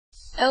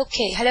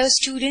Okay, hello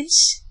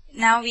students.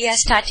 Now we are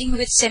starting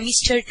with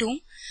semester 2.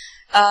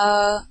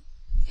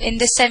 In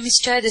this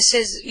semester,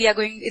 we are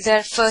going with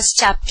our first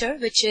chapter,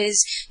 which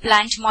is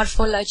Plant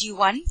Morphology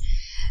 1.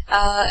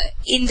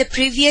 In the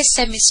previous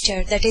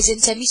semester, that is in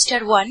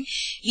semester 1,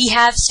 we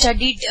have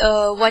studied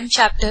one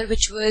chapter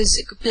which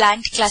was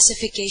plant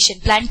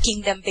classification, plant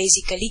kingdom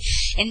basically.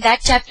 In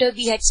that chapter,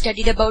 we had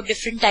studied about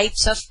different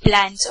types of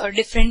plants or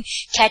different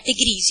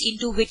categories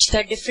into which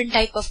the different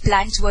type of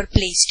plants were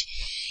placed.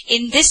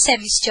 In this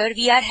semester,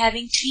 we are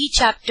having 3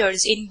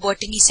 chapters in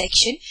botany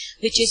section,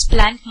 which is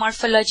Plant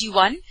Morphology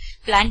 1,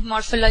 Plant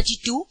Morphology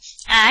 2,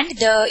 and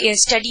the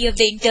study of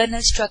the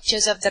internal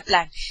structures of the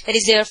plant. That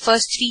is their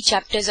first 3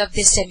 chapters of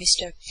this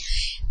semester.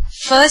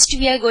 First,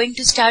 we are going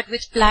to start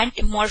with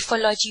Plant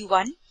Morphology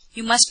 1.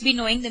 You must be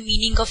knowing the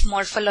meaning of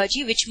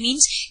morphology, which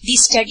means the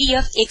study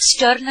of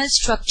external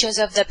structures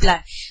of the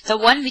plant, the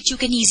one which you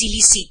can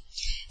easily see.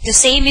 The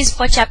same is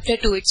for chapter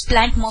 2, it's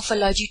Plant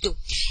Morphology 2.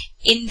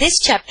 In this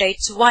chapter,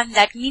 it's 1,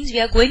 that means we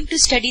are going to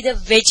study the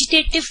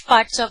vegetative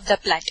parts of the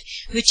plant,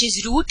 which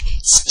is root,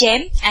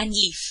 stem and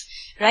leaf.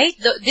 Right?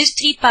 These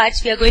 3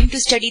 parts, we are going to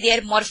study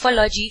their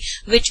morphology,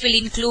 which will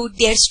include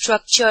their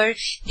structure,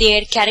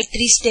 their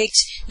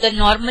characteristics, the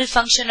normal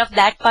function of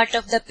that part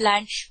of the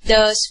plant,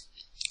 the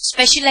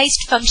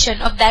specialized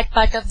function of that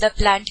part of the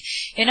plant,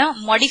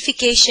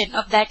 modification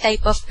of that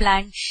type of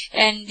plant,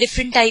 and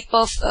different type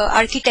of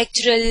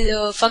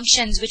architectural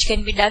functions which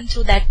can be done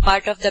through that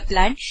part of the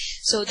plant.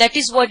 So that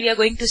is what we are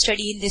going to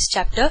study in this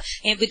chapter,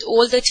 and with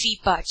all the 3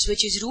 parts,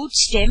 which is root,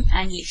 stem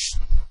and leaf.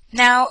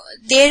 Now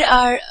we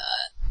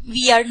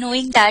are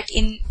knowing that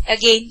in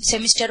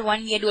semester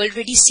 1 we had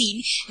already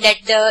seen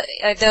that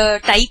the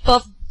type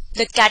of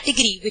the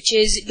category which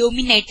is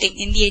dominating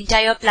in the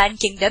entire plant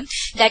kingdom,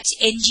 that's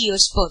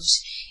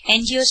angiosperms.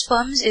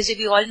 Angiosperms is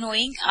we all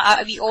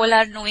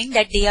are knowing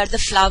that they are the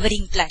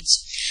flowering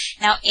plants.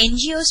 Now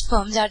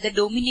angiosperms are the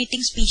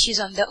dominating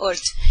species on the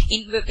earth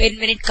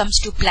when it comes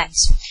to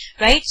plants,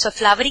 right? So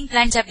flowering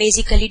plants are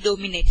basically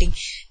dominating.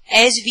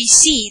 As we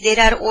see, there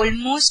are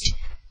almost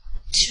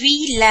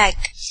 3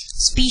 lakh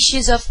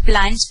species of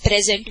plants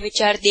present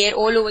which are there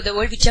all over the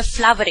world, which are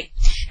flowering.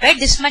 Right,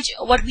 this much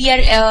what we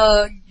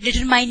are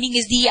determining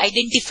is the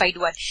identified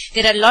one.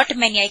 There are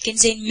many, I can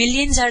say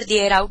millions are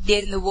there out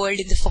there in the world,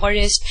 in the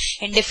forest,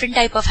 and different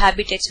type of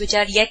habitats which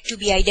are yet to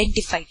be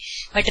identified.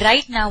 But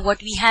right now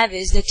what we have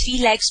is the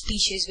 3 lakh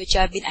species which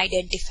have been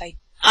identified.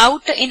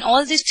 In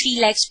all these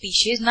 3 lakh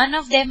species, none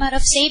of them are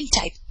of same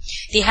type.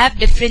 They have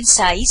different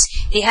size,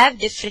 they have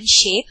different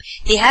shape,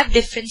 they have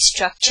different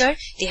structure,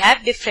 they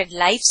have different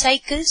life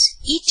cycles.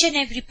 Each and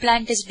every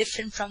plant is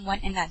different from one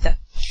another.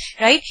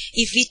 Right?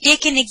 If we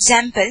take an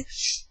example,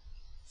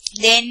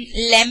 then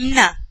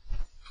lemna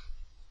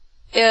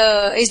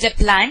is the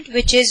plant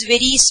which is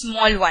very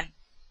small one.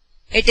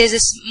 It is the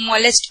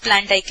smallest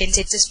plant, I can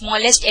say. It's the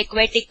smallest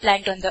aquatic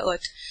plant on the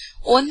earth.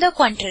 On the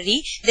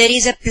contrary, there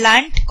is a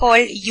plant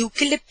called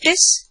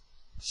eucalyptus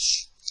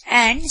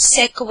and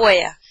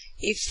sequoia.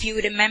 If you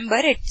remember,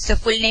 the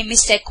full name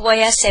is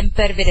Sequoia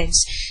sempervirens.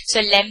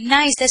 So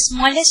lemna is the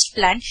smallest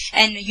plant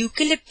and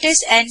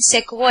eucalyptus and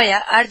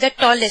sequoia are the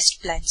tallest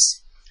plants.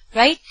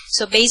 Right?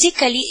 So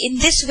basically in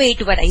this way it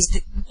varies.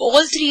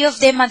 All 3 of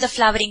them are the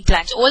flowering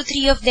plants. All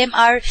 3 of them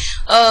are,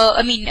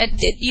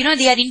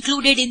 they are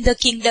included in the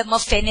kingdom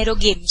of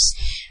phanerogames.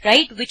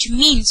 Right? Which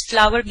means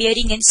flower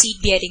bearing and seed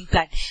bearing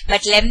plant.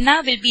 But lemna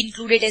will be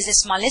included as the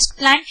smallest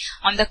plant.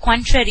 On the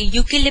contrary,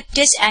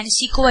 eucalyptus and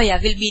sequoia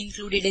will be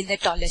included in the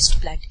tallest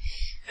plant.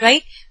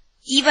 Right?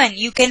 Even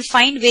you can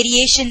find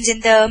variations in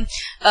the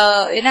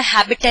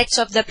habitats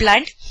of the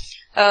plant.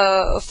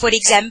 For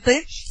example,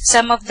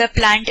 some of the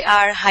plant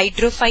are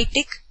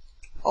hydrophytic,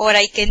 or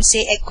I can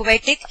say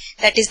aquatic.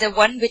 That is the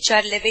one which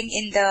are living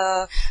in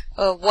the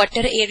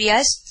water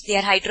areas. They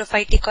are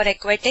hydrophytic or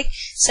aquatic.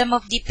 Some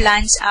of the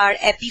plants are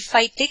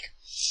epiphytic,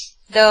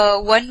 the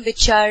one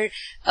which are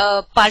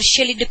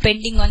partially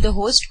depending on the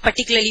host,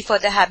 particularly for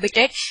the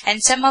habitat,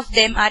 and some of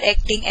them are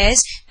acting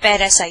as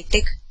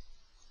parasitic.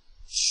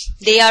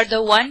 They are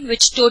the one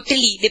which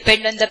totally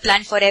depend on the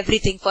plant for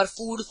everything, for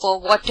food, for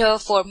water,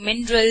 for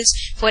minerals,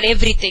 for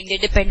everything. They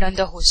depend on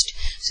the host.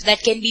 So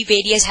that can be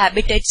various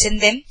habitats in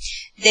them.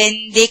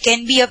 Then they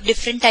can be of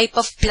different type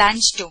of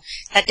plants too.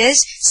 That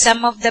is,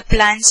 some of the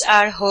plants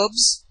are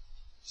herbs,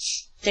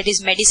 that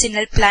is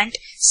medicinal plant.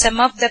 Some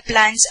of the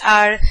plants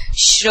are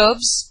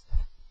shrubs,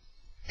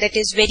 that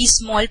is very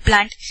small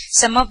plant.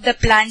 Some of the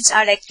plants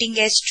are acting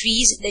as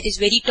trees, that is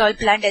very tall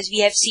plant, as we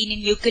have seen in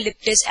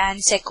eucalyptus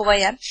and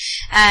sequoia.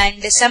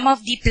 And some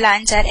of the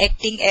plants are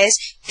acting as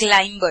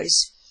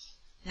climbers.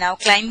 Now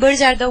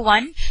climbers are the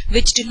one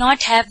which do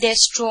not have their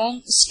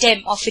strong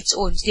stem of its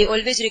own. They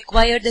always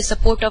require the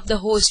support of the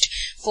host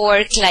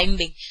for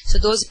climbing. So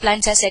those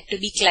plants are said to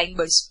be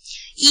climbers.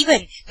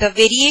 Even the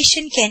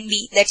variation can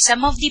be that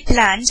some of the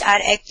plants are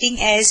acting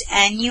as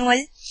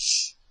annual,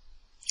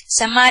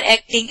 some are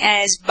acting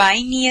as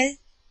biennial,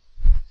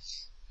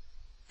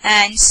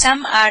 and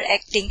some are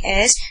acting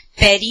as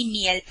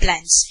perennial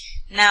plants.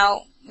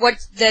 Now, what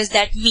does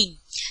that mean?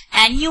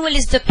 Annual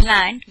is the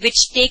plant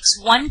which takes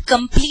one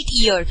complete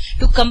year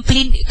to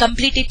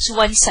complete its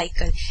one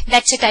cycle.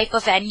 That's a type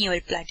of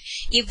annual plant.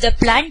 If the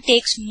plant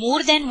takes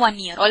more than 1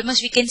 year,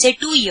 almost we can say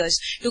 2 years,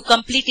 to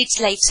complete its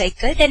life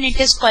cycle, then it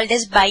is called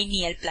as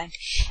biennial plant.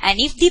 And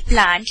if the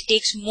plant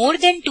takes more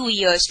than 2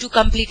 years to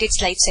complete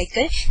its life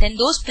cycle, then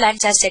those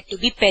plants are said to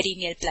be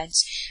perennial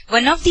plants.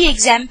 One of the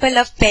example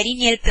of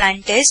perennial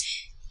plant is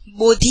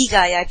Bodhi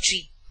Gaya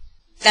tree.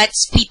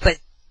 That's people.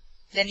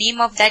 The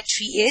name of that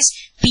tree is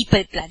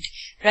people plant,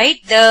 right?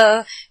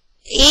 The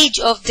age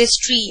of this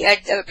tree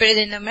at the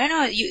present,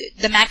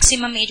 the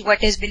maximum age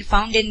what has been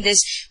found in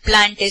this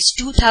plant is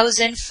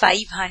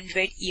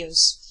 2,500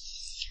 years.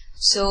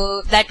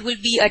 So that will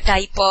be a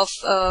type of,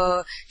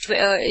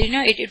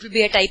 it will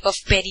be a type of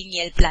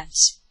perennial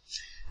plants.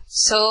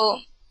 So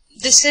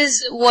this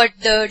is what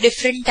the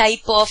different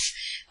type of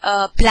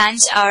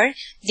plants are,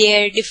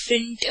 their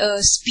different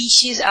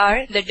species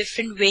are, the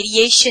different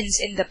variations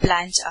in the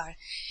plants are.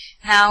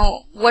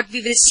 Now, what we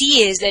will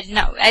see is that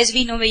now, as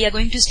we know, we are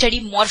going to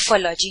study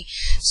morphology.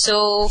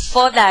 So,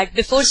 for that,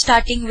 before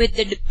starting with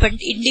the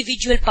different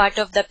individual part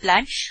of the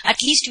plant,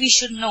 at least we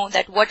should know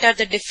that what are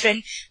the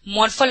different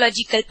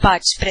morphological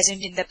parts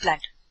present in the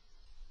plant.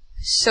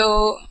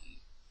 So,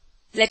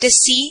 let us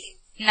see.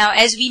 Now,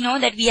 as we know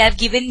that we have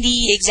given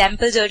the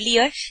examples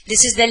earlier,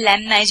 this is the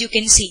lamina, as you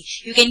can see.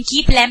 You can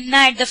keep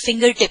lamina at the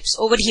fingertips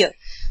over here.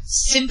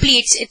 Simply,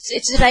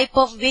 it's a type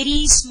of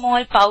very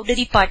small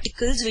powdery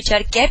particles which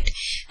are kept,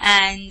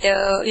 and they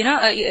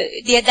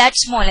are that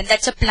small, and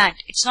that's a plant.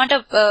 It's not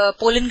a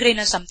pollen grain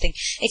or something.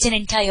 It's an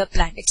entire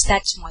plant. It's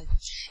that small,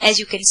 as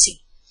you can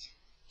see.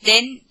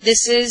 Then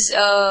this is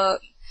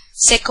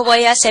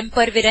Sequoia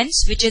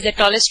sempervirens, which is the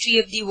tallest tree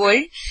of the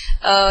world.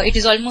 It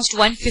is almost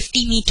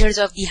 150 meters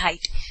of the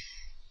height.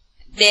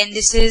 Then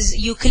this is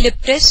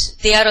eucalyptus.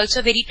 They are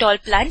also very tall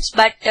plants,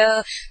 but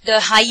the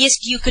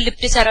highest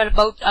eucalyptus are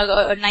about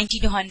 90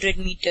 to 100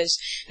 meters,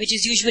 which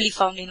is usually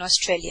found in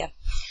Australia.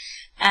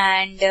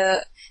 And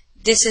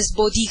this is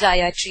Bodhi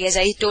Gaya tree. As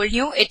I told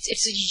you,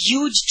 it's a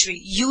huge tree,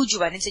 huge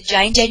one. It's a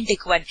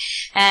gigantic one,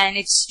 and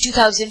it's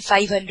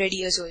 2,500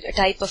 years old, a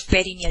type of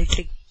perennial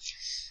tree.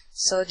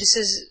 So this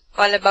is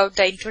all about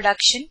the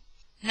introduction.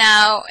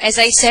 Now, as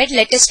I said,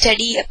 let us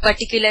study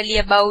particularly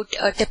about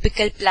a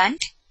typical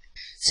plant.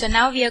 So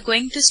now we are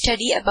going to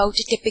study about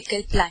a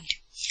typical plant.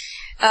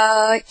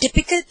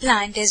 Typical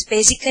plant is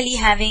basically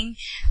having,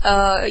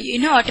 a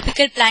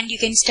typical plant you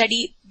can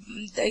study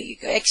the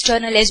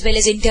external as well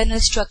as internal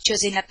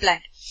structures in a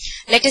plant.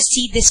 Let us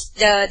see this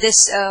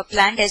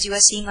plant as you are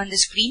seeing on the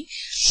screen.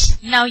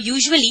 Now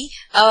usually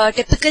a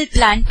typical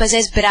plant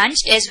possesses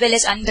branched as well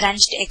as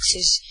unbranched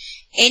axes.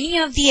 Any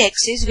of the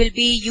axes will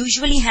be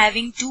usually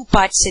having two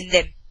parts in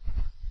them.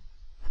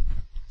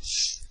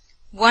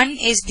 One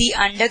is the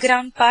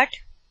underground part,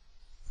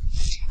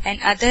 and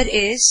other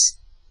is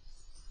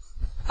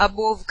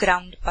above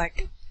ground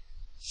part.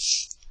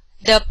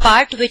 The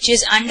part which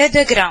is under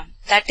the ground,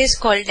 that is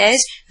called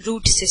as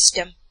root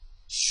system,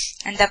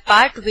 and the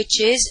part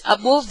which is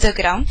above the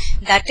ground,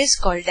 that is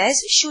called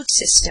as shoot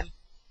system.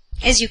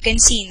 As you can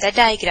see in the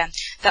diagram,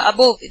 the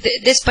above,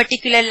 this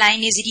particular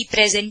line is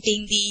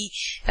representing the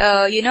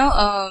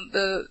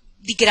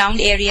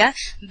ground area.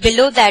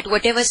 Below that,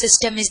 whatever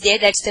system is there,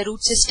 that's the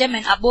root system,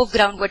 and above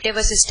ground,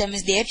 whatever system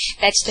is there,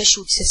 that's the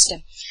shoot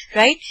system.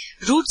 Right?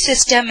 Root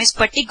system is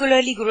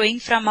particularly growing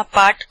from a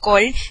part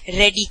called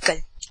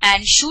radicle,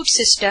 and shoot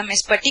system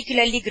is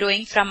particularly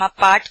growing from a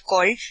part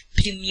called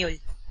plumule.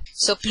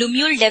 So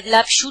plumule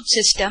develops shoot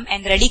system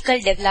and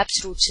radicle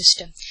develops root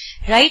system.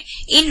 Right?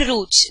 In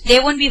roots,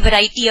 there won't be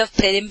variety of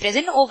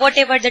present, or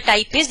whatever the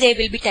type is, there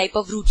will be type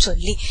of roots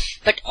only.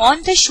 But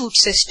on the shoot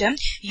system,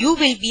 you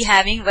will be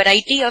having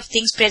variety of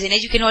things present,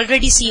 as you can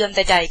already see on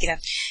the diagram.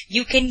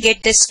 You can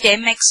get the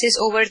stem axis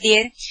over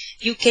there.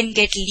 You can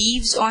get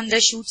leaves on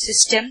the shoot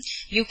system.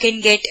 You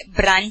can get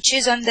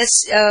branches on the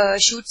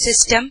shoot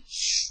system.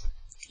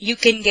 You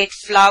can get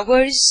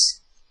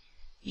flowers.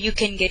 You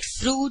can get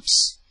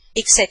fruits,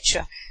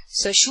 etc.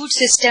 So shoot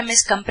system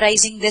is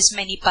comprising this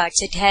many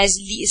parts. It has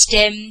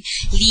stem,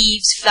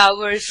 leaves,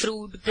 flower,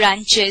 fruit,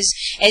 branches.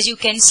 As you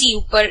can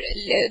see,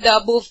 the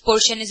above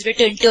portion is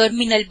written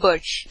terminal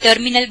bud.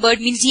 Terminal bud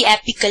means the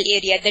apical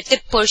area, the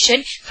tip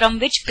portion from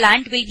which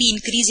plant will be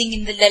increasing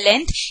in the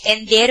length,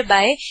 and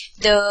thereby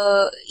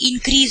the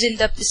increase in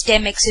the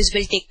stem axis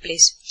will take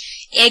place.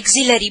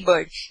 Axillary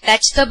bud,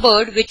 that's the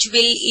bud which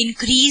will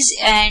increase,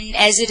 and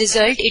as a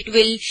result it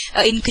will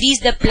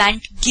increase the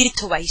plant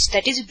girth-wise,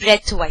 that is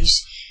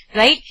breadth-wise.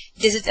 Right?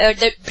 This is,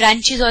 the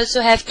branches also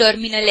have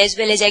terminal as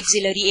well as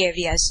axillary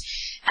areas,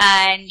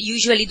 and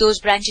usually those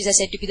branches are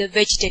said to be the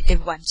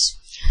vegetative ones.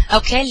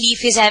 Okay,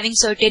 leaf is having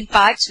certain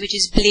parts, which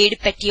is blade,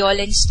 petiole,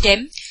 and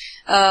stem.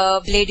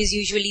 Blade is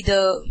usually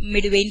the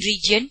midvein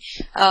region.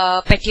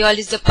 Petiole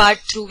is the part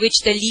through which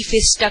the leaf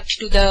is stuck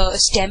to the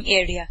stem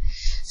area.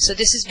 So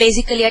this is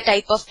basically a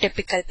type of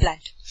typical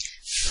plant.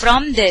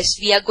 From this,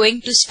 we are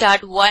going to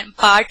start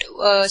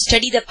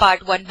study the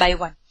part one by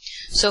one.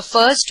 So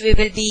first we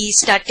will be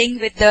starting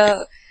with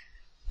the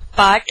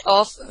part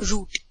of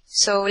root.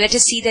 So let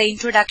us see the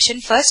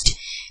introduction first.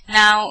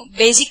 Now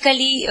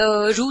basically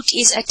root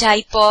is a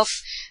type of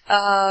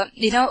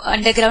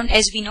underground,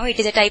 as we know, it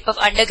is a type of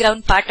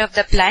underground part of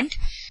the plant.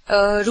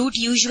 Root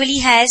usually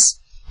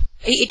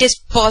it is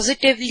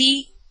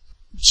positively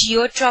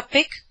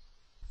geotropic,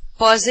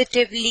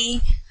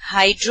 positively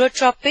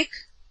hydrotropic,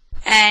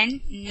 and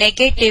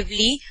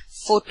negatively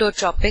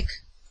phototropic.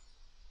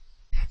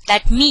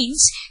 That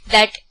means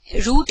that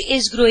root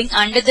is growing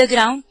under the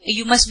ground.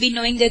 You must be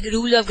knowing the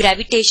rule of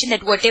gravitation,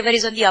 that whatever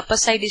is on the upper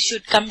side, it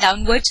should come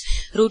downwards.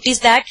 Root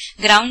is that.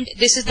 Ground,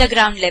 this is the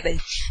ground level.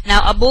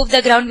 Now above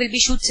the ground will be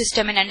shoot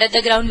system and under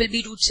the ground will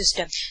be root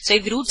system. So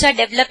if roots are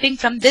developing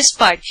from this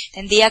part,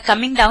 then they are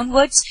coming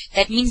downwards.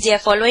 That means they are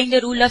following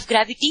the rule of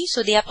gravity,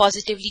 so they are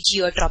positively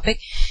geotropic.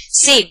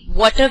 Same,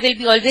 water will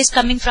be always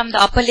coming from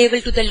the upper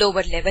level to the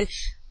lower level.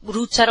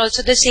 Roots are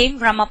also the same,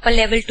 from upper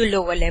level to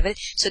lower level.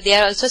 So they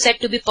are also said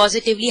to be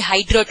positively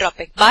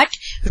hydrotropic. But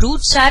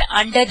roots are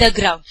under the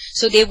ground,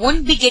 so they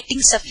won't be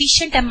getting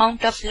sufficient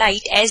amount of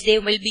light as they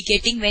will be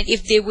getting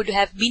if they would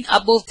have been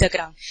above the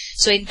ground.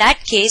 So in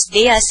that case,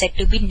 they are said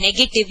to be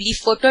negatively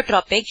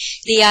phototropic.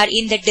 They are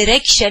in the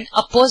direction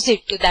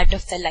opposite to that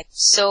of the light.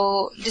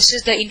 So this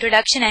is the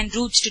introduction, and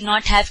roots do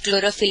not have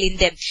chlorophyll in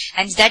them.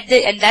 And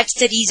that's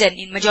the reason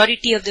in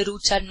majority of the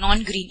roots are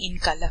non-green in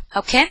color.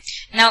 Okay.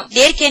 Now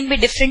there can be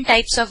different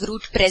types of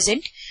root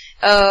present.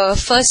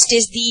 First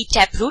is the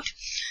taproot.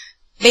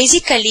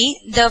 Basically,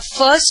 the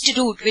first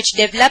root which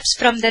develops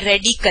from the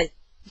radicle,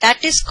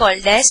 that is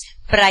called as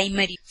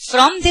primary.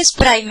 From this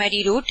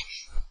primary root,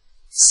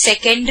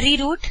 secondary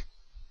root,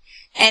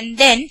 and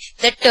then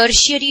the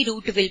tertiary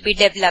root will be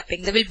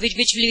developing, which will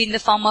be in the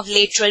form of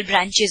lateral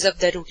branches of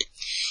the root.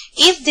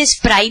 If this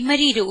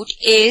primary root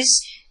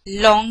is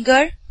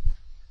longer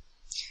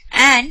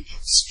and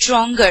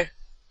stronger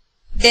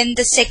than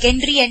the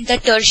secondary and the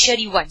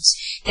tertiary ones,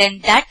 then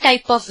that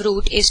type of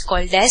root is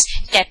called as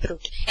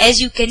taproot.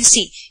 As you can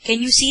see,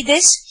 can you see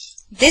this?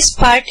 This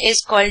part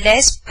is called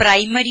as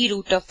primary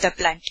root of the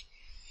plant.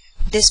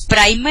 This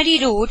primary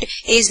root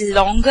is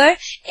longer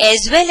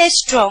as well as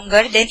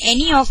stronger than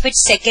any of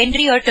its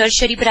secondary or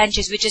tertiary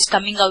branches which is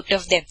coming out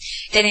of them.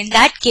 Then in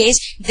that case,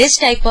 this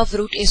type of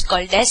root is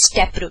called as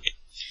taproot.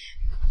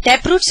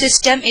 Taproot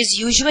system is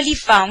usually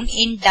found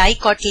in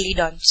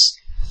dicotyledons.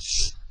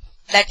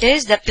 That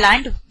is the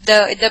plant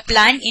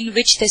in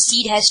which the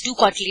seed has two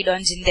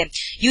cotyledons in them.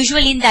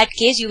 Usually in that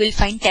case you will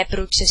find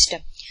taproot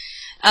system.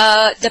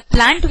 The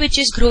plant which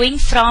is growing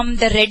from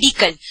the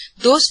radicle,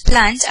 those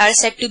plants are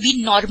said to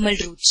be normal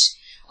roots,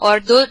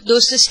 or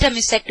those system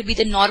is said to be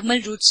the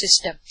normal root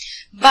system.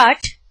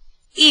 But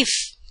if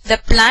the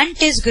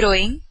plant is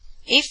growing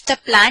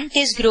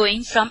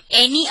from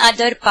any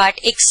other part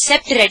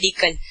except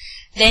radicle,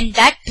 then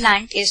that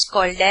plant is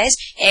called as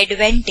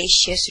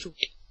adventitious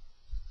root.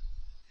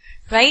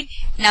 Right?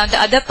 Now the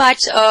other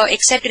parts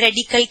except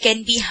radicle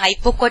can be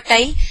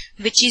hypocotyle,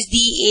 which is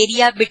the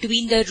area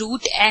between the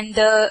root and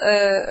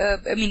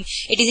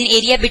it is an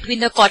area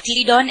between the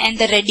cotyledon and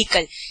the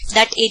radicle.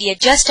 That area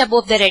just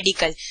above the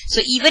radicle.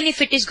 So even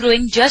if it is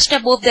growing just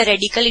above the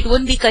radicle, it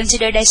won't be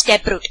considered as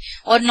taproot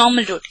or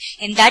normal root.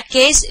 In that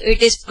case,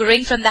 it is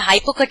growing from the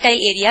hypocotyle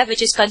area,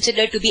 which is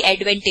considered to be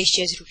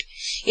adventitious root.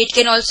 It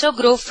can also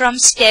grow from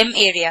stem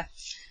area.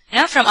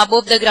 From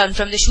above the ground,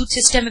 from the shoot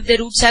system, if the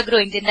roots are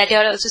growing, then that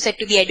are also said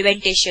to be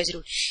adventitious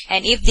root.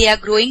 And if they are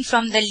growing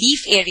from the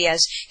leaf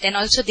areas, then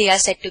also they are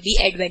said to be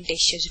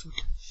adventitious root.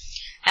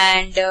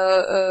 And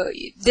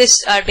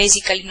these are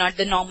basically not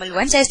the normal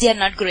ones, as they are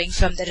not growing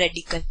from the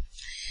radicle.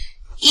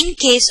 In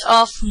case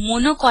of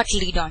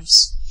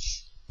monocotyledons,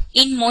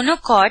 in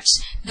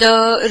monocots,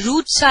 the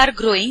roots are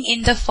growing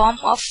in the form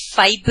of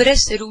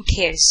fibrous root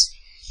hairs.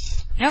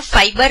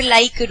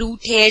 Fiber-like root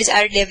hairs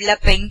are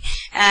developing,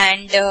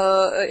 and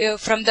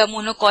from the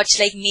monocots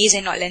like maize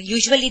and all, and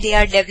usually they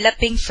are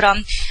developing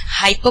from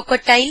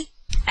hypocotyle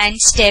and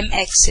stem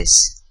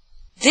axis.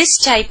 This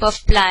type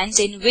of plants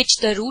in which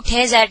the root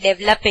hairs are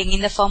developing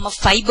in the form of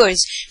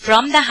fibers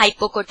from the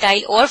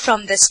hypocotyle or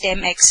from the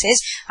stem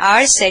axis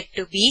are said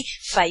to be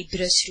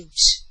fibrous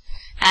roots.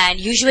 And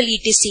usually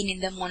it is seen in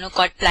the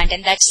monocot plant,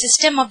 and that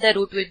system of the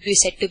root will be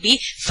said to be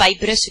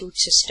fibrous root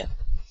system.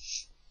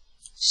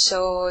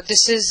 So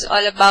this is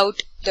all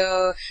about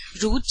the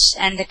roots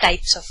and the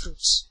types of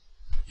roots.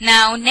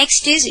 Now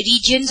next is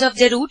regions of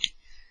the root.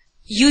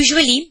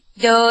 Usually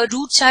the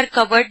roots are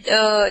covered,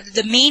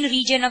 the main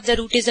region of the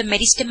root is the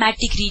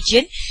meristematic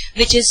region,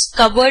 which is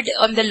covered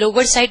on the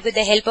lower side with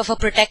the help of a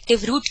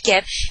protective root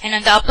cap, and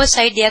on the upper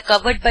side they are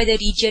covered by the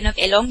region of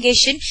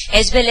elongation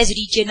as well as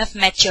region of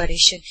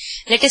maturation.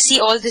 Let us see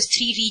all these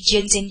three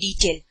regions in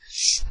detail.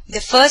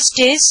 The first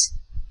is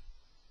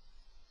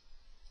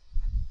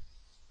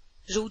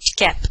root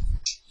cap.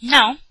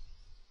 Now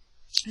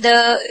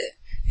the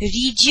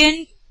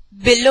region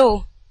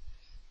below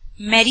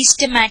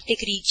meristematic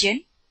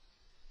region,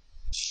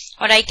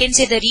 or I can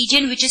say the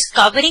region which is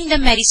covering the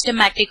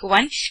meristematic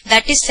one,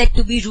 that is said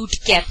to be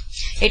root cap.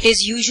 It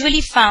is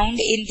usually found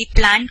in the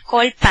plant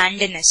called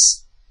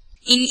pandanus.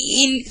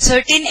 in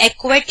certain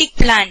aquatic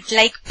plant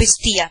like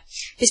Pistia.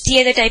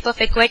 Pistia is a type of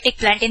aquatic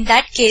plant. In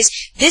that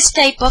case, this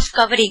type of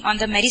covering on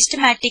the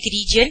meristematic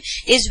region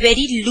is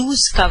very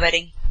loose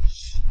covering.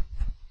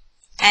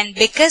 And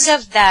because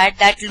of that,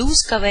 that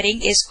loose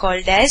covering is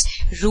called as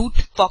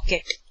root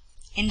pocket.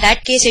 In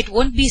that case, it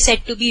won't be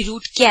said to be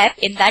root cap.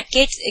 In that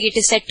case, it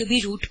is said to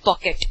be root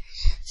pocket.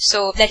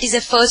 So that is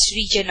the first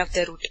region of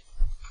the root.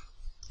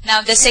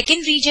 Now the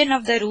second region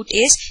of the root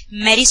is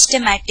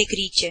meristematic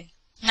region.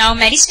 Now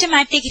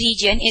meristematic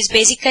region is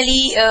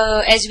basically,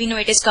 as we know,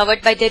 it is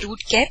covered by the root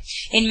cap.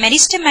 In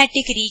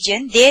meristematic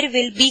region, there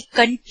will be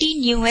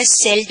continuous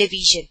cell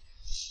division.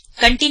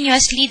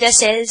 Continuously the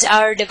cells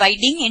are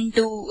dividing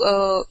into,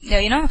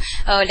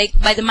 like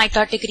by the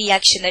mitotic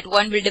reaction, that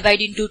 1 will divide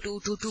into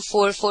 2, 2 to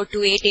 4, 4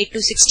 to 8, 8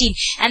 to 16,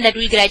 and that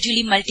will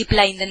gradually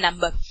multiply in the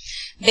number.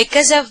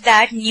 Because of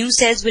that, new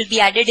cells will be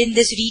added in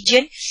this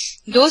region.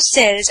 Those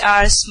cells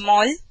are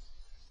small,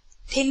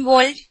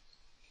 thin-walled,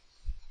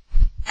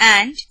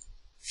 and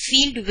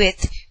filled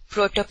with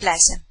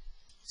protoplasm.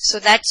 So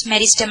that's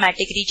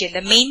meristematic region.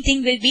 The main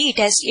thing will be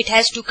it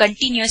has to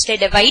continuously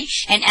divide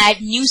and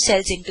add new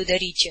cells into the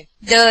region.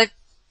 The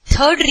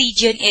third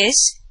region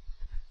is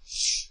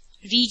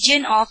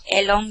region of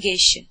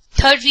elongation.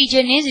 Third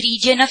region is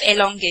region of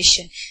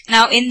elongation.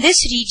 Now in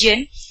this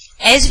region,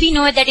 as we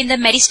know that in the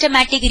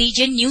meristematic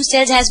region, new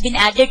cells has been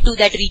added to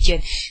that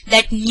region.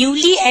 That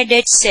newly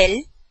added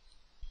cell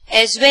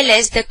as well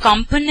as the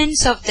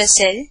components of the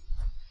cell,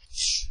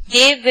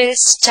 they will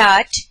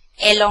start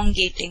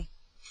elongating.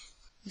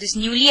 This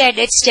newly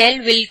added cell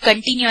will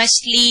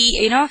continuously,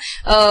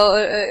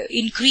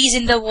 increase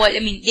in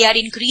the they are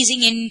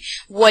increasing in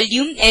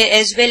volume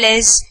as well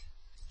as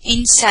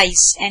in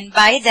size, and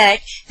by that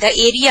the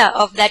area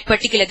of that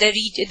particular the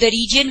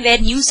region where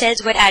new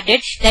cells were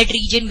added, that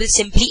region will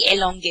simply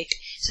elongate.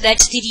 So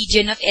that's the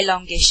region of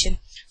elongation.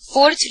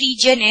 Fourth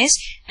region is,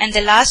 and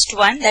the last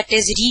one, that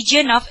is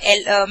region of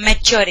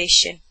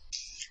maturation.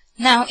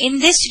 Now in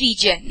this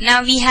region,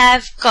 now we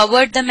have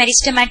covered the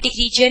meristematic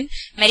region.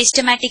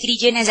 Meristematic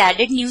region has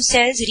added new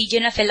cells.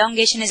 Region of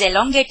elongation has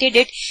elongated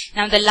it.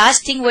 Now the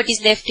last thing what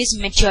is left is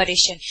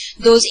maturation.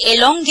 Those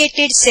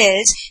elongated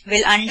cells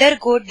will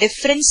undergo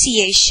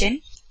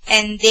differentiation,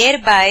 and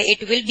thereby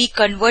it will be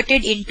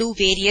converted into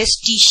various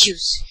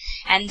tissues,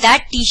 and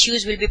that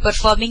tissues will be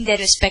performing their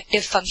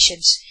respective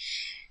functions.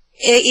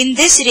 In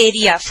this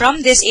area,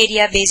 from this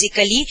area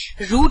basically,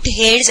 root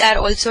hairs are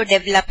also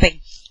developing.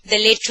 The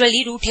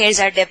laterally root hairs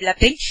are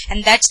developing,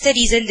 and that's the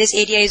reason this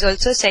area is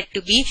also said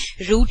to be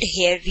root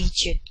hair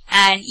region.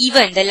 And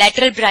even the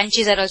lateral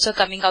branches are also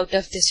coming out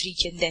of this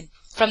region then,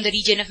 from the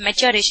region of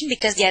maturation,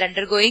 because they are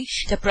undergoing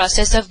the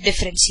process of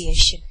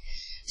differentiation.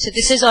 So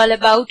this is all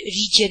about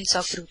regions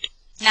of root.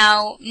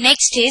 Now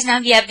next is,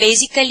 now we are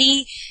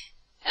basically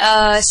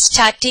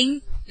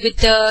starting with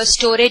the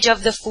storage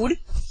of the food.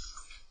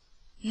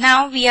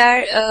 Now we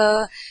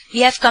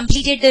have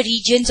completed the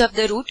regions of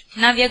the root.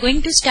 Now we are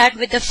going to start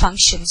with the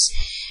functions.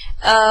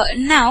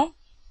 Now,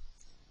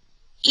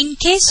 in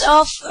case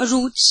of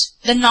roots,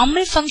 the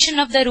normal function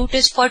of the root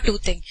is for two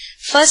things.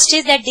 First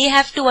is that they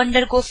have to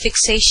undergo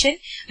fixation,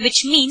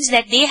 which means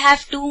that they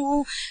have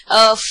to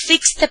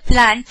fix the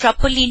plant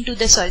properly into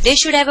the soil. They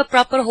should have a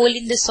proper hole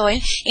in the soil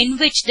in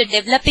which the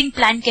developing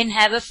plant can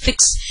have a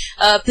fixed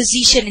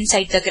position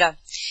inside the ground.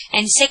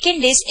 And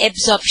second is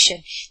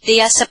absorption. They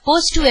are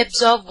supposed to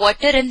absorb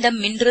water and the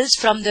minerals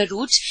from the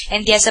roots,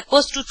 and they are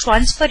supposed to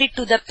transfer it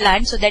to the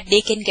plant so that they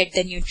can get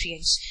the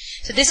nutrients.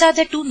 So these are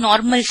the two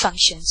normal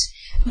functions.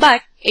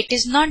 But it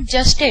is not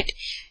just it.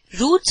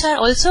 Roots are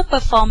also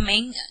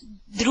performing,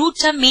 the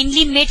roots are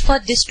mainly made for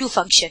these two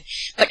functions.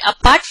 But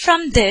apart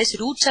from this,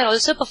 roots are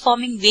also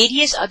performing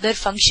various other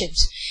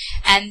functions.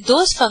 And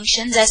those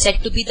functions are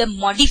said to be the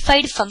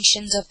modified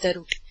functions of the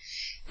root.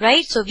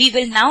 Right? So we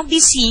will now be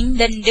seeing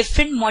the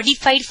different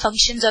modified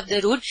functions of the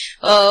root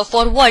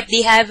for what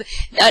they have,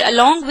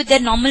 along with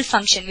their normal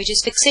function, which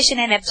is fixation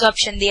and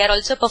absorption. They are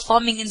also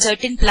performing in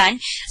certain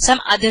plant some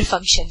other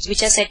functions,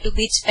 which are said to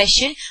be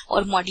special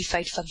or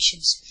modified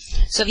functions.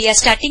 So we are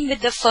starting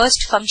with the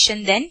first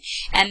function then,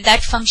 and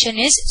that function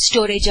is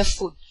storage of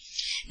food.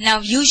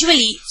 Now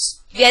usually,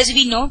 as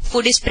we know,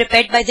 food is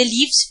prepared by the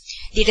leaves.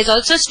 It is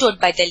also stored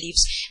by the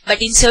leaves.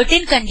 But in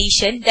certain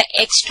condition, the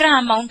extra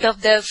amount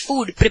of the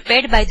food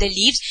prepared by the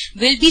leaves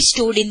will be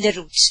stored in the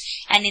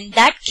roots. And in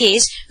that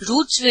case,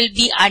 roots will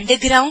be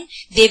underground,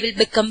 they will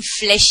become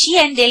fleshy,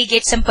 and they'll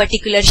get some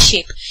particular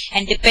shape.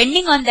 And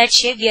depending on that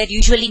shape, we are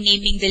usually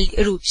naming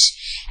the roots.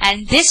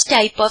 And this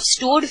type of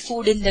stored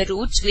food in the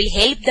roots will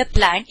help the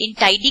plant in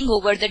tiding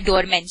over the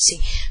dormancy,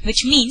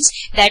 which means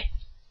that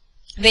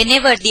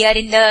whenever they are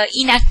in the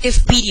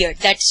inactive period,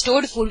 that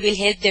stored food will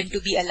help them to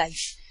be alive.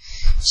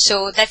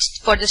 So that's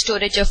for the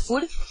storage of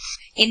food.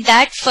 In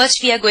that,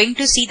 first we are going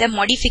to see the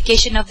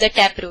modification of the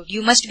taproot.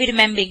 You must be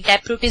remembering,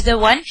 taproot is the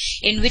one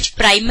in which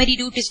primary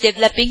root is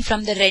developing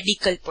from the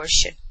radical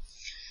portion.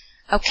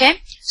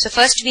 Okay, so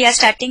first we are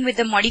starting with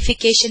the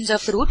modifications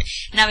of root.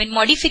 Now in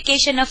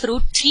modification of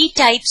root, three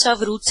types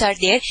of roots are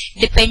there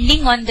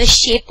depending on the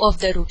shape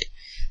of the root.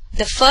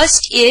 The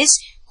first is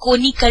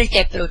conical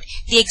taproot.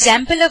 The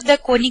example of the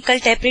conical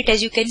taproot,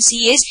 as you can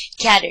see, is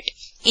carrot.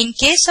 In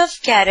case of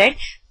carrot,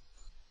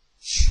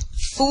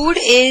 food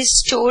is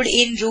stored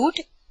in root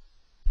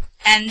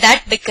and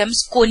that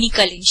becomes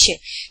conical in shape.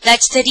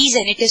 That's the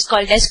reason it is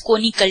called as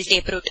conical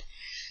taproot.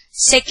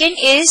 Second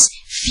is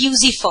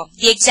fusiform.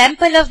 The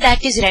example of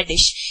that is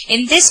radish.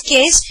 In this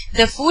case,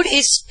 the food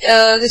is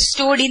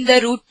stored in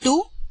the root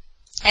too.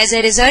 As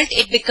a result,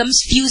 it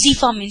becomes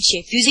fusiform in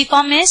shape.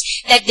 Fusiform is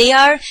that they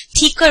are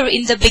thicker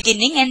in the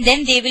beginning and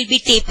then they will be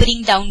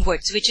tapering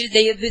downwards, which is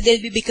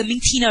they'll be becoming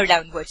thinner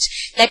downwards.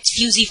 That's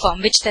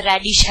fusiform, which the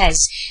radish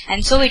has.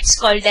 And so it's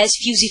called as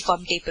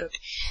fusiform taproot.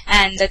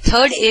 And the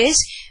third is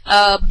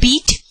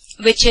beet,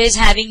 which is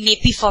having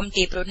napiform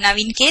taproot. Now,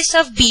 in case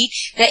of beet,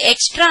 the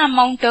extra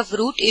amount of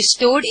root is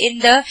stored in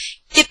the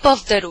tip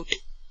of the root.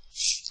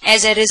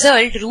 As a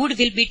result, root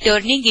will be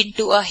turning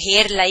into a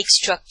hair-like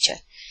structure.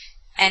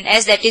 And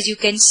as that is, you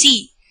can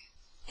see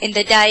in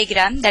the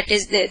diagram, that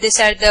is, these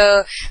are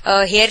the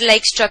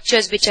hair-like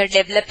structures which are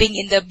developing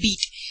in the beet,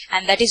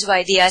 and that is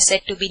why they are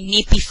said to be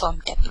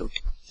napiform taproot.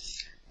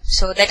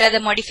 So that are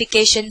the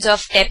modifications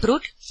of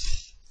taproot.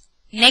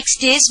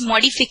 Next is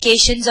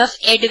modifications of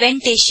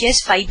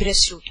adventitious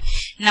fibrous root.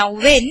 Now,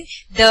 when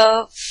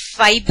the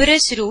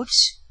fibrous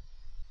roots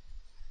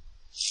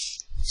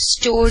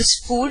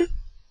stores food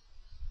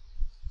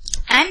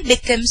and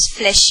becomes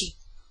fleshy,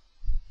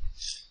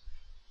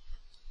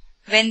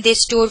 when they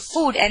store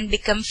food and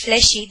become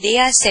fleshy, they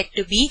are said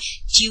to be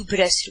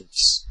tuberous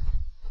roots.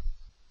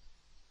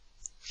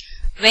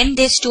 When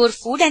they store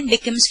food and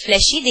becomes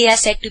fleshy, they are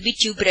said to be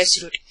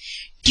tuberous root.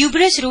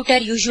 Tuberous root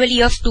are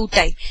usually of two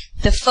types.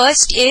 The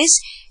first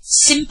is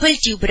simple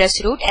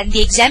tuberous root, and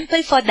the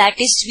example for that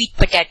is sweet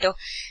potato.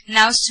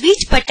 Now,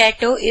 sweet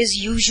potato is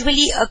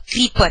usually a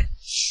creeper.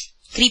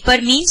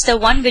 Creeper means the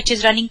one which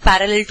is running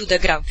parallel to the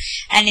ground.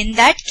 And in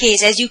that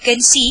case, as you can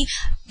see,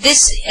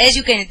 this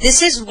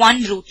is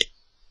one root.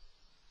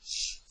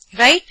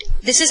 Right?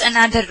 This is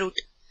another root.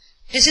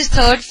 This is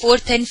third,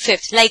 fourth and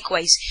fifth,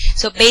 likewise.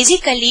 So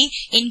basically,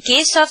 in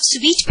case of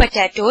sweet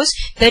potatoes,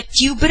 the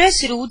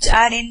tuberous roots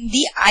are in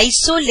the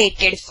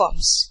isolated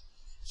forms.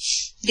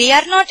 They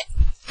are not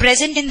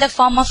present in the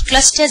form of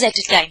clusters at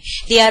a time.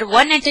 They are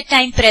one at a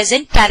time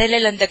present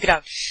parallel on the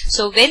ground.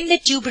 So when the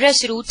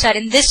tuberous roots are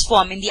in this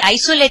form, in the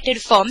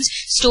isolated forms,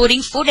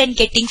 storing food and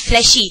getting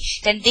fleshy,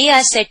 then they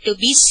are said to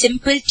be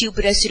simple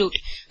tuberous root,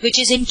 which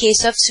is in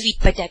case of sweet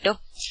potato.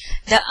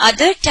 The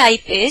other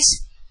type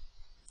is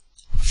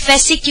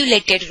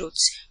fasciculated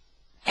roots,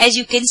 as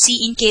you can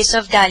see in case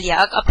of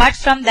dahlia. Apart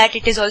from that,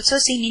 it is also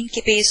seen in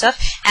case of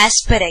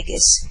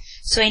asparagus.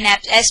 So in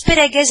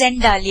asparagus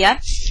and dahlia,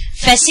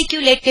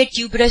 fasciculated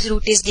tuberous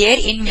root is there,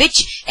 in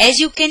which, as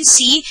you can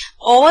see,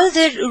 all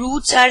the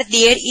roots are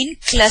there in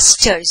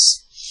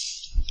clusters.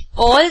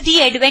 All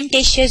the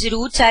adventitious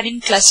roots are in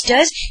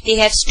clusters. They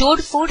have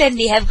stored food and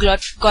they have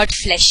got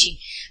fleshy.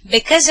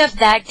 Because of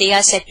that, they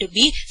are said to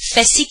be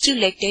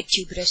fasciculated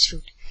tuberous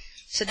root.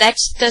 So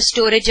that's the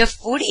storage of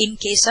food in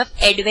case of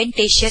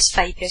adventitious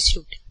fibrous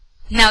root.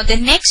 Now the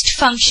next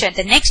function,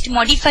 the next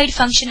modified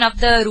function of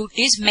the root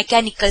is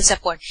mechanical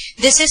support.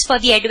 This is for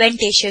the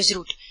adventitious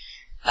root.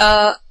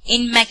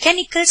 In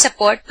mechanical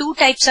support, two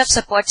types of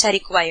supports are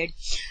required.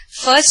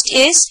 First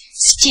is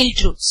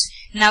stilt roots.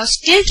 Now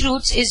stilt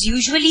roots is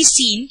usually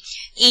seen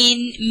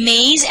in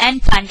maize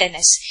and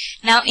pandanus.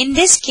 Now in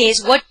this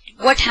case,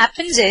 what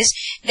happens is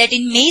that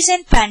in maize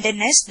and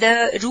pandanus,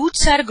 the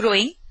roots are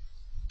growing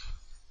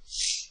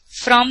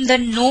from the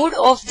node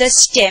of the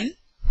stem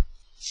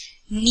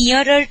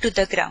nearer to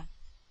the ground.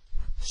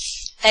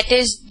 That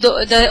is,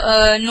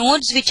 the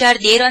nodes which are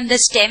there on the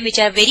stem, which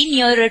are very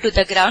nearer to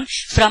the ground,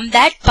 from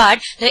that part,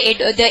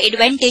 the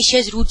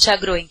adventitious roots are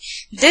growing.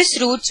 These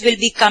roots will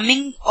be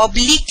coming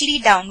obliquely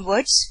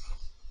downwards.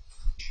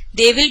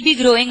 They will be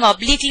growing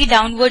obliquely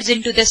downwards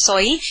into the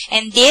soil,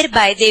 and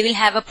thereby they will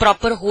have a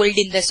proper hold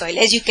in the soil.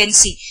 As you can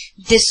see,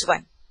 this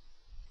one.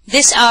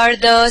 These are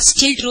the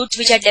stilt roots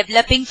which are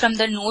developing from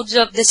the nodes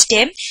of the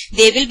stem.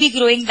 They will be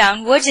growing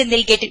downwards and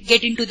they'll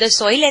get into the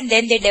soil, and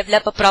then they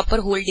develop a proper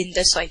hold in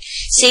the soil.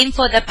 Same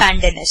for the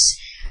pandanus.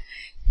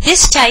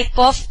 This type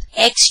of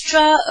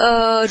extra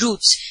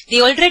roots,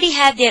 they already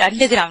have their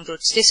underground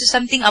roots. This is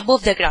something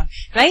above the ground,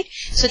 right?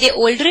 So they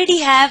already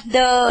have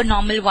the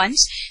normal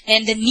ones,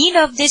 and the need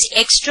of this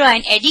extra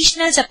and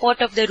additional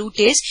support of the root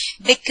is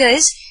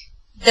because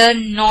the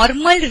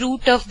normal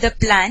root of the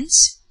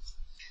plants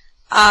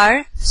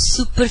are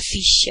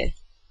superficial.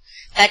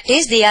 That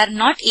is, they are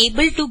not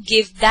able to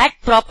give that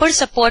proper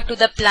support to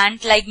the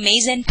plant like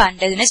maize and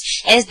pandanus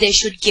as they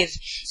should give.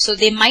 So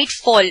they might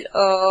fall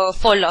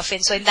off.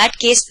 And so in that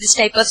case, this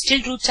type of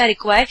stilt roots are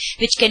required,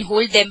 which can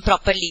hold them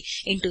properly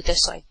into the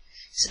soil.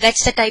 So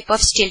that's the type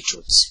of stilt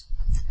roots.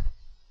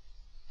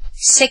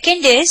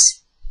 Second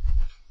is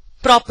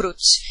prop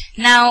roots.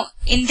 Now,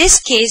 in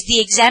this case, the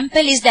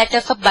example is that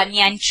of a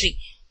banyan tree.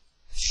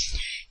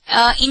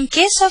 In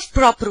case of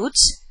prop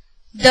roots,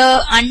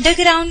 the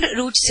underground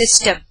root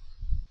system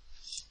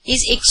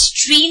is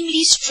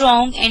extremely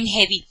strong and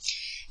heavy.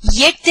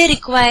 yet they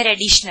require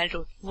additional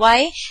root.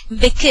 Why?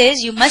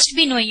 Because you must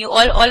be knowing,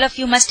 all of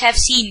you must have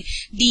seen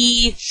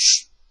the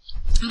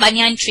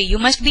banyan tree. You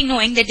must be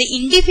knowing that the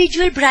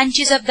individual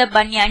branches of the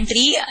banyan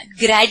tree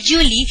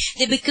gradually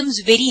they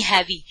becomes very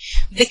heavy.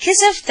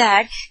 Because of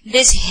that,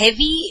 these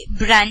heavy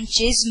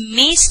branches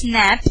may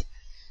snap.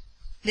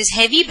 These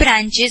heavy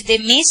branches they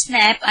may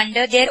snap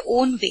under their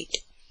own weight.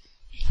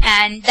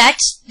 And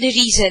that's the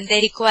reason they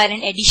require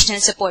an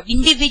additional support.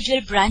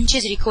 Individual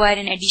branches require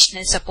an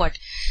additional support.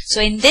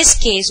 So in this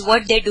case,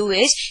 what they do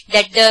is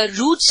that the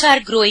roots are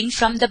growing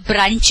from the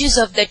branches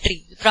of the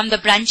tree, from the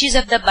branches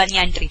of the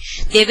banyan tree.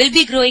 They will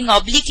be growing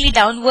obliquely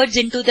downwards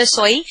into the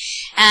soil,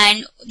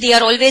 and they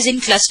are always in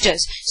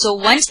clusters. So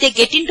once they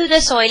get into the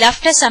soil,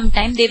 after some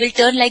time, they will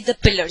turn like the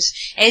pillars,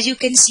 as you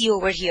can see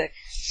over here.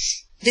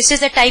 This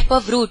is a type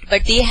of root,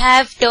 but they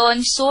have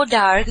turned so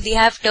dark, they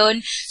have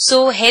turned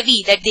so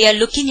heavy that they are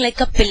looking like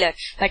a pillar.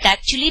 But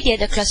actually, they are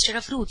the cluster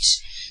of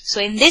roots.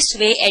 So in this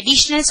way,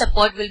 additional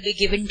support will be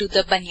given to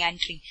the banyan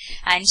tree.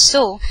 And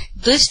so,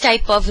 this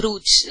type of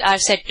roots are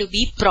said to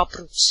be prop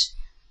roots.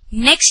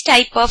 Next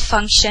type of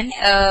function,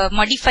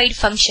 modified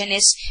function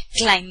is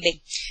climbing.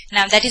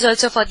 Now, that is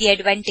also for the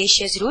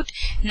adventitious root.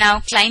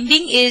 Now,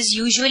 climbing is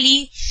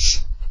usually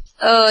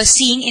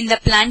seen in the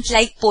plant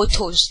like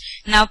pothos.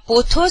 Now,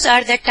 pothos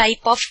are the type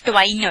of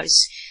twiners,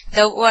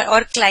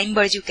 or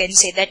climbers, you can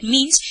say. That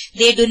means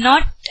they do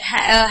not,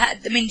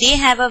 they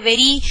have a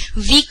very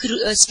weak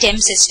stem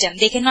system.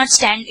 They cannot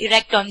stand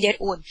erect on their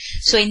own.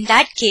 So, in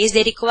that case,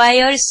 they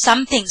require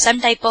some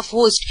type of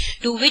host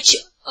to which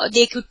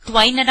they could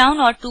twine around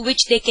or to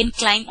which they can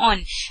climb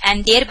on,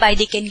 and thereby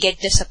they can get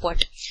the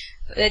support.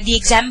 The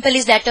example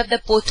is that of the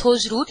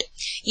pothos root.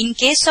 In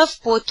case of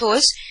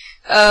pothos,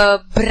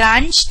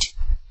 branched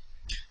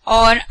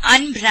or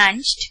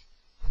unbranched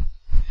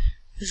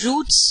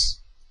roots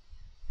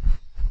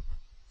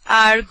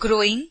are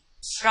growing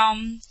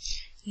from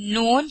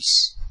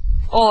nodes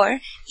or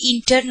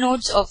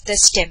internodes of the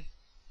stem,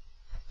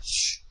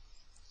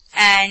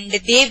 and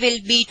they will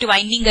be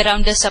twining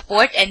around the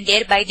support, and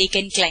thereby they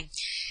can climb.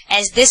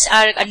 As these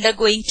are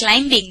undergoing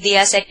climbing, they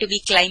are said to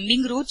be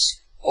climbing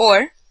roots,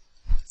 or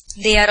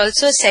they are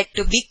also said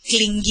to be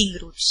clinging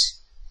roots.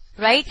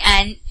 Right?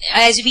 And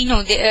as we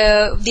know,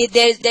 there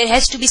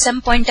has to be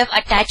some point of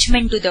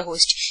attachment to the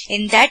host.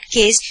 In that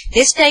case,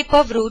 this type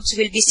of roots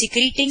will be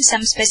secreting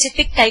some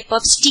specific type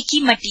of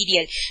sticky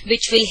material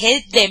which will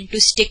help them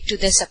to stick to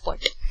the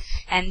support.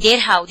 And there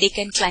how they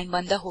can climb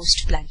on the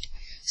host plant.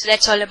 So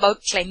that's all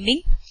about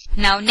climbing.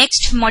 Now,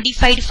 next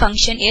modified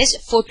function is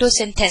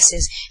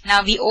photosynthesis.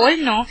 Now, we all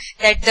know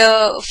that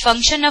the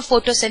function of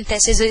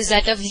photosynthesis is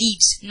that of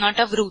leaves, not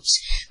of roots.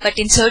 But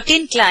in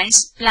certain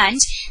plants,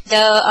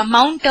 the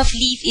amount of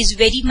leaf is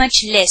very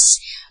much less,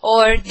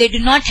 or they do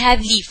not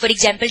have leaf. For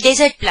example,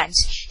 desert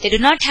plants, they do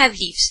not have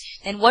leaves.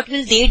 Then what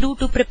will they do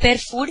to prepare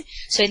food?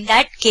 So in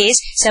that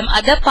case, some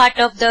other part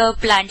of the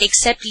plant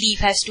except leaf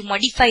has to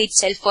modify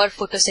itself for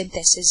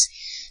photosynthesis.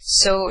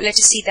 So let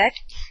us see that.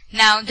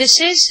 Now, this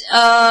is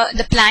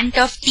the plant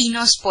of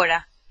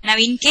Ctenospora. Now,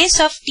 in case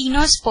of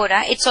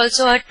Ctenospora, it's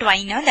also a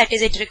twiner. That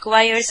is, it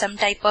requires some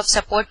type of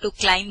support to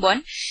climb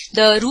on.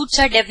 The roots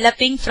are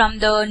developing from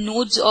the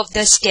nodes of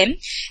the stem.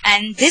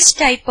 And this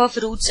type of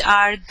roots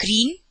are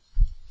green,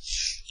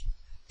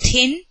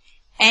 thin,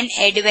 and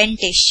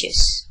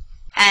adventitious.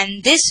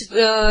 And this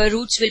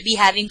roots will be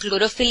having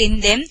chlorophyll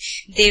in them.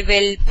 They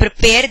will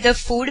prepare the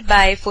food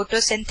by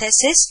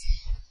photosynthesis.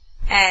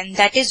 And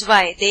that is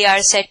why they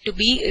are said to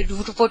be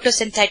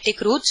photosynthetic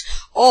roots,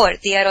 or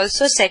they are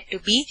also said to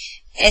be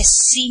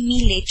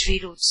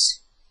assimilatory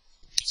roots.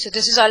 So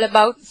this is all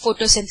about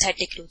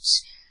photosynthetic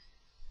roots.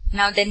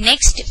 Now the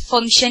next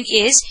function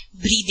is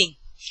breathing.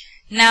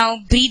 Now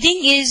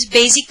breathing is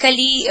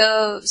basically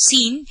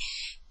seen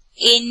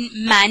in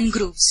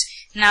mangroves.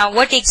 Now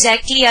what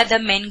exactly are the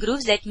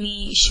mangroves? Let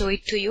me show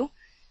it to you.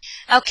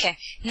 Okay.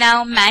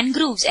 Now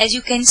mangroves, as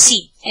you can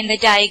see in the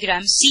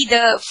diagram, see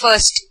the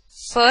first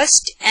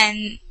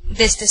and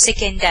this the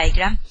second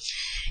diagram.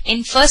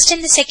 In first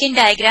and the second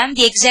diagram,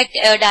 the exact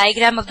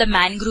diagram of the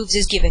mangroves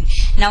is given.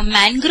 Now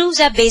mangroves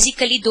are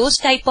basically those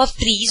type of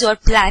trees or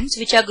plants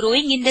which are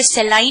growing in the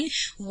saline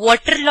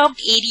waterlogged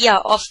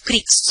area of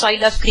creeks,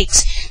 soil of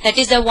creeks. That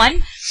is the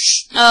one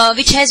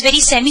which has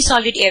very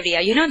semi-solid area.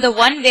 You know, the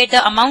one where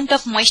the amount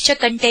of moisture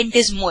content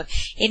is more.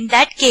 In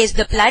that case,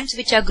 the plants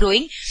which are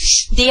growing,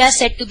 they are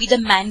said to be the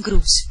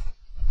mangroves.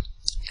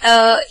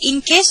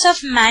 In case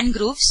of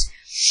mangroves,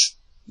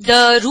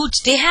 the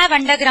roots, they have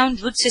underground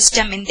root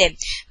system in them.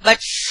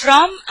 But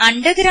from the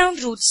underground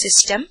root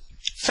system,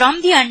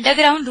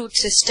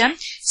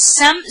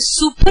 some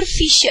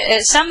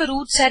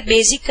roots are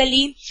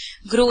basically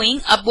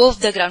growing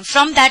above the ground,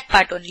 from that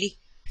part only.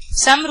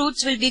 Some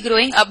roots will be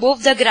growing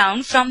above the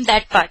ground from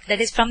that part, that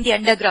is from the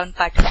underground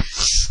part.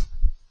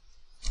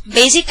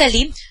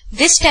 Basically,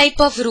 this type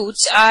of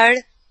roots are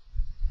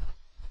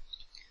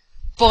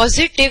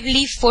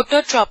positively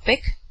phototropic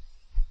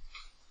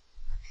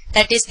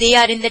That is, they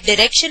are in the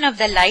direction of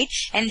the light,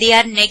 and they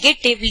are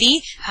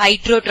negatively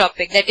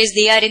hydrotropic. That is,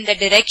 they are in the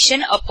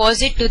direction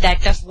opposite to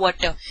that of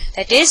water.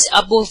 That is,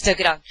 above the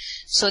ground.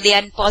 So they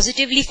are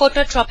positively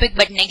phototropic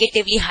but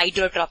negatively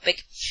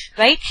hydrotropic,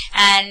 right?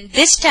 And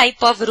this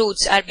type of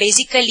roots are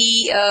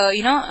basically,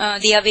 they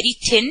are very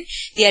thin.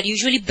 They are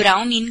usually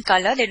brown in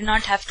color. They do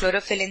not have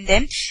chlorophyll in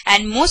them.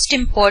 And most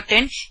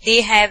important,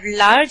 they have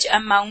large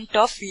amount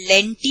of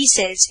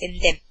lenticels in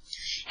them.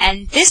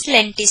 And these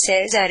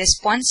lenticels are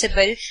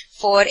responsible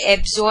for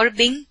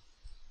absorbing.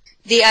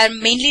 They are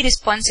mainly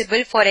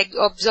responsible for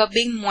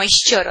absorbing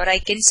moisture, or I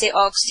can say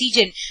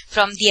oxygen,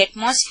 from the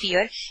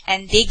atmosphere,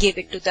 and they give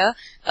it to the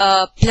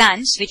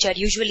plants, which are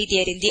usually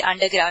there in the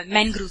underground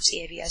mangroves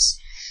areas.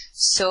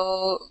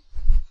 So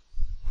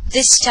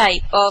this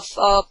type of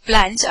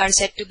plants are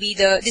said to be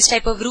this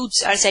type of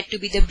roots are said to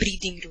be the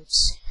breathing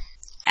roots,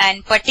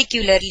 and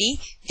particularly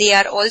they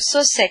are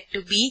also said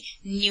to be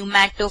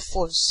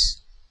pneumatophores.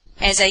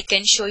 As I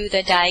can show you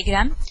the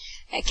diagram.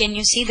 Can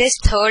you see this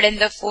third and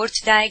the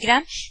fourth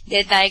diagram?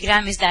 Their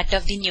diagram is that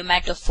of the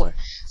pneumatophore.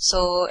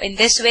 So in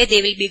this way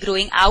they will be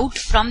growing out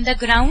from the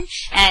ground,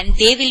 and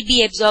they will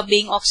be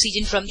absorbing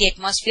oxygen from the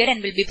atmosphere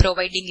and will be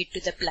providing it to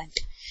the plant.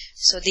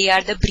 So they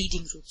are the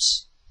breathing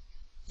roots.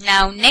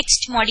 Now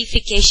next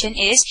modification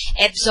is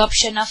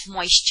absorption of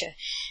moisture.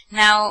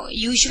 Now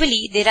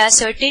usually there are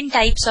certain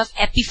types of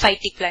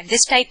epiphytic plant.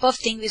 This type of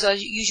thing is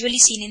usually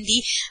seen in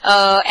the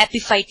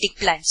epiphytic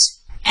plants.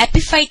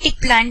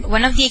 Epiphytic plant,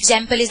 one of the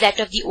example is that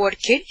of the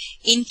orchid.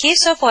 In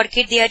case of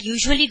orchid, they are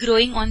usually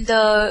growing on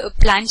the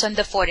plants on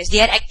the forest. They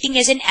are acting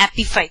as an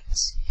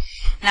epiphytes.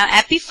 Now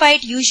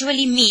epiphyte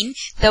usually mean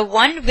the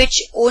one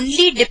which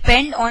only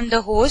depend on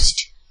the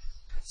host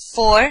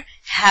for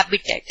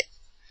habitat.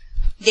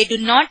 They do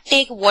not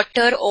take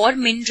water or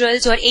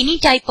minerals or any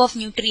type of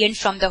nutrient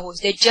from the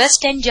host. They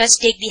just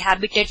take the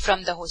habitat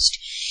from the host.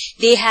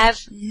 They have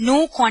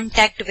no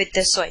contact with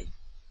the soil.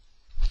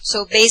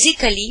 So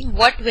basically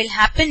what will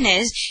happen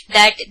is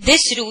that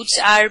these roots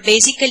are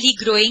basically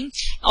growing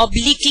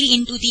obliquely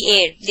into the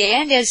air.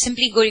 They are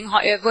simply going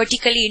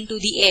vertically into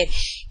the air.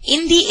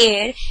 In the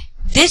air,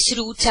 these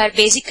roots are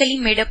basically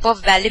made up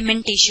of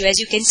velamen tissue, as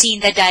you can see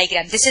in the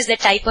diagram. This is the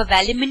type of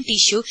velamen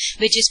tissue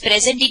which is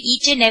present in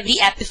each and every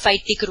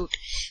epiphytic root.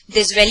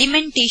 This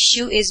velamen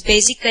tissue is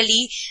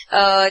basically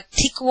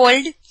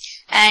thick-walled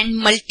and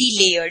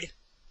multi-layered.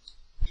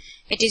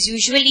 It is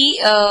usually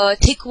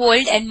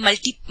thick-walled and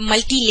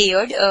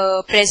multi-layered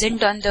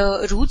present on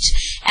the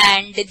roots,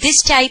 and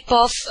this type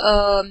of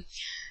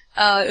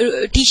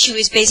tissue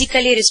is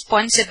basically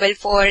responsible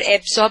for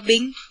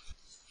absorbing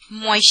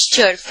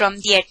moisture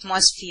from the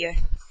atmosphere,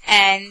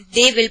 and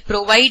they will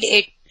provide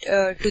it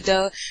to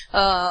the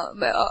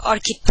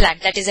orchid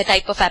plant. That is a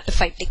type of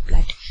epiphytic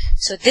plant.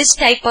 So this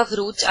type of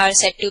roots are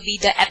said to be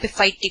the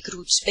epiphytic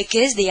roots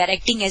because they are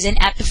acting as an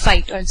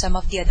epiphyte on some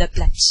of the other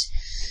plants.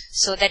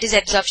 So that is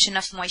absorption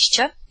of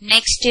moisture.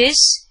 Next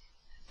is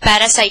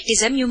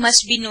parasitism. You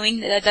must be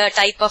knowing the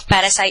type of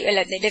parasite,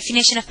 the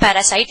definition of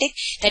parasitic.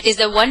 That is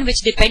the one which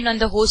depend on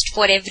the host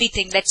for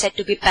everything. That's said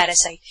to be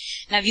parasite.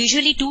 Now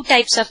usually two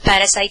types of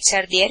parasites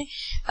are there.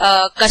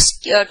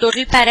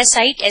 Total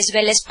parasite as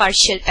well as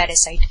partial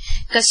parasite.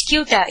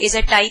 Cuscuta is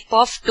a type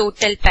of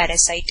total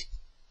parasite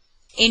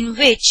in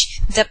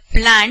which the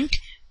plant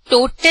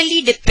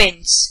totally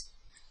depends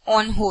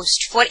on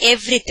host for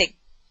everything.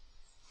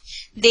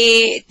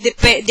 They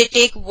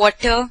take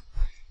water,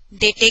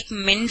 they take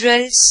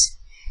minerals,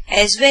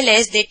 as well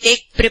as they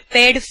take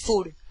prepared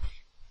food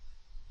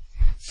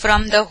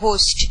from the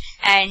host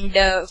and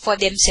for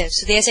themselves.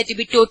 So they are said to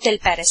be total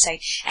parasite.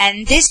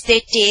 And this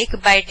they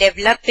take by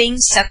developing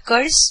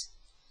suckers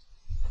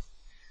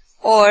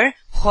or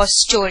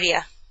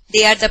haustoria.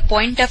 They are the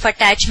point of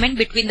attachment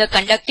between the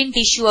conducting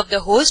tissue of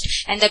the host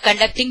and the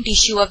conducting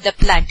tissue of the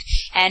plant.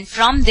 And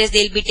from this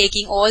they will be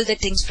taking all the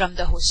things from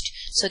the host.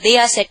 So they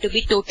are said to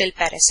be total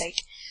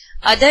parasite.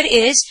 Other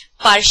is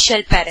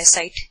partial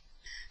parasite.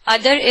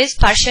 Other is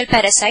partial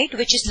parasite,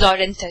 which is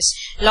Loranthus.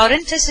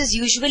 Loranthus is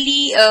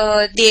usually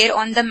there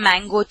on the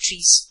mango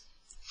trees.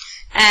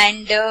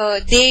 And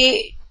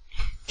they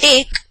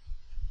take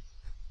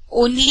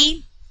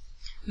only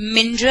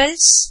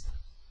minerals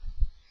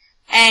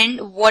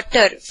and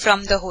water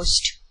from the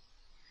host.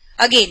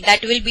 Again,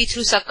 that will be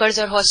through suckers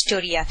or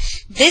haustoria.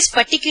 This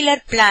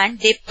particular plant,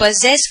 they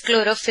possess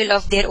chlorophyll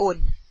of their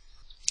own.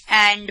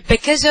 And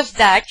because of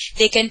that,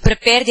 they can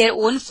prepare their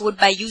own food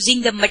by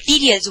using the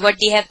materials what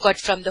they have got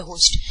from the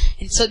host.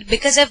 And so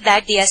because of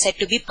that, they are said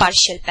to be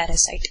partial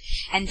parasite.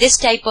 And this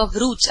type of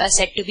roots are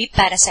said to be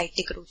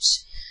parasitic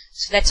roots.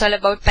 So that's all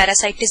about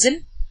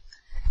parasitism.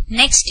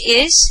 Next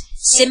is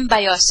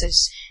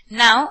symbiosis.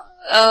 Now,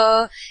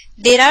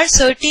 there are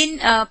certain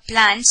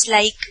plants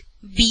like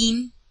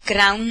bean,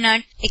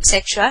 groundnut,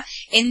 etc.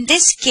 In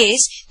this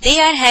case, they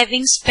are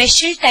having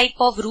special type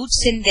of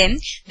roots in them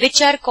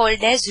which are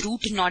called as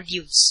root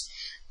nodules.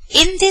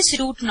 In these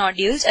root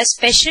nodules, a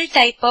special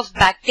type of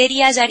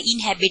bacteria are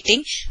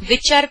inhabiting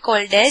which are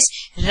called as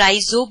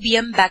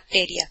rhizobium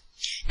bacteria.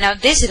 Now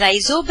this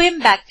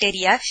rhizobium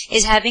bacteria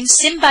is having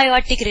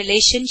symbiotic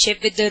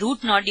relationship with the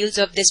root nodules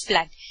of this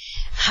plant.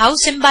 How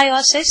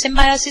symbiosis?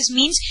 Symbiosis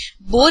means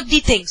both the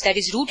things, that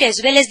is root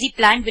as well as the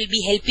plant, will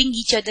be helping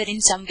each other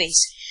in some ways.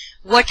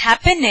 What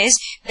happen is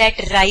that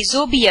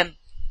rhizobium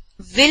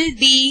will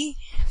be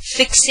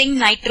fixing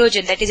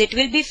nitrogen, that is it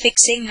will be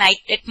fixing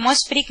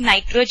atmospheric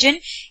nitrogen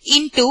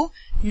into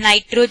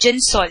nitrogen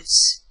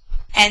salts,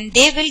 and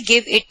they will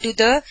give it to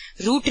the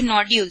root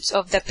nodules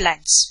of the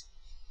plants.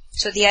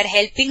 So they are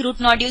helping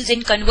root nodules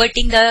in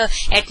converting the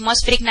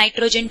atmospheric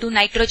nitrogen to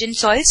nitrogen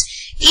salts.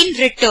 In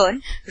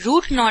return,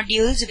 root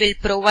nodules will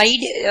provide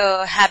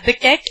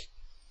habitat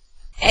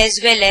as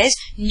well as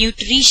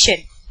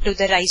nutrition to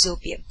the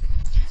rhizobium.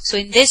 So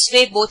in this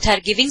way, both are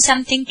giving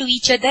something to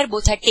each other,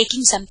 both are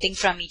taking something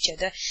from each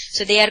other.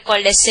 So they are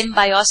called as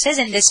symbiosis,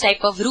 and this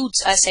type of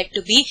roots are said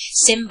to be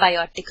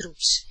symbiotic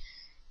roots.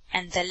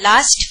 And the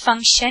last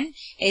function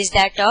is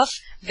that of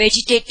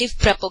vegetative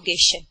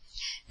propagation.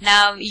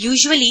 Now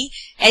usually,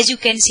 as you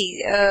can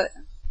see,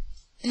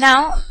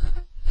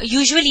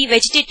 usually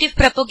vegetative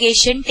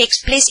propagation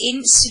takes place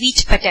in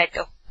sweet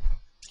potato.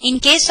 In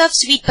case of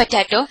sweet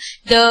potato,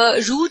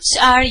 the roots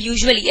are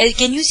usually,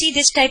 can you see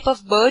this type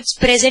of birds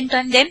present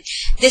on them?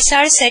 These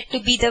are said to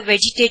be the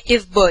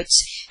vegetative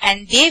birds,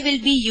 and they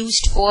will be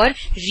used for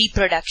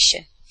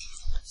reproduction.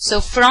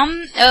 So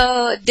from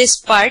this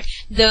part,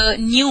 the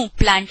new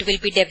plant will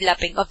be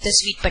developing of the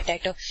sweet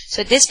potato.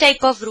 So this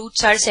type of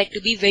roots are said to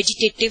be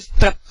vegetative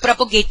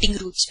propagating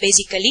roots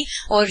basically,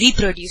 or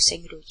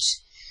reproducing roots.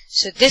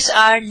 So these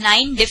are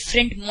 9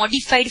 different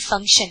modified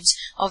functions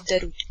of the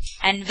root.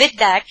 And with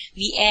that,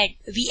 we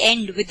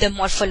end with the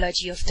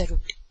morphology of the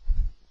root.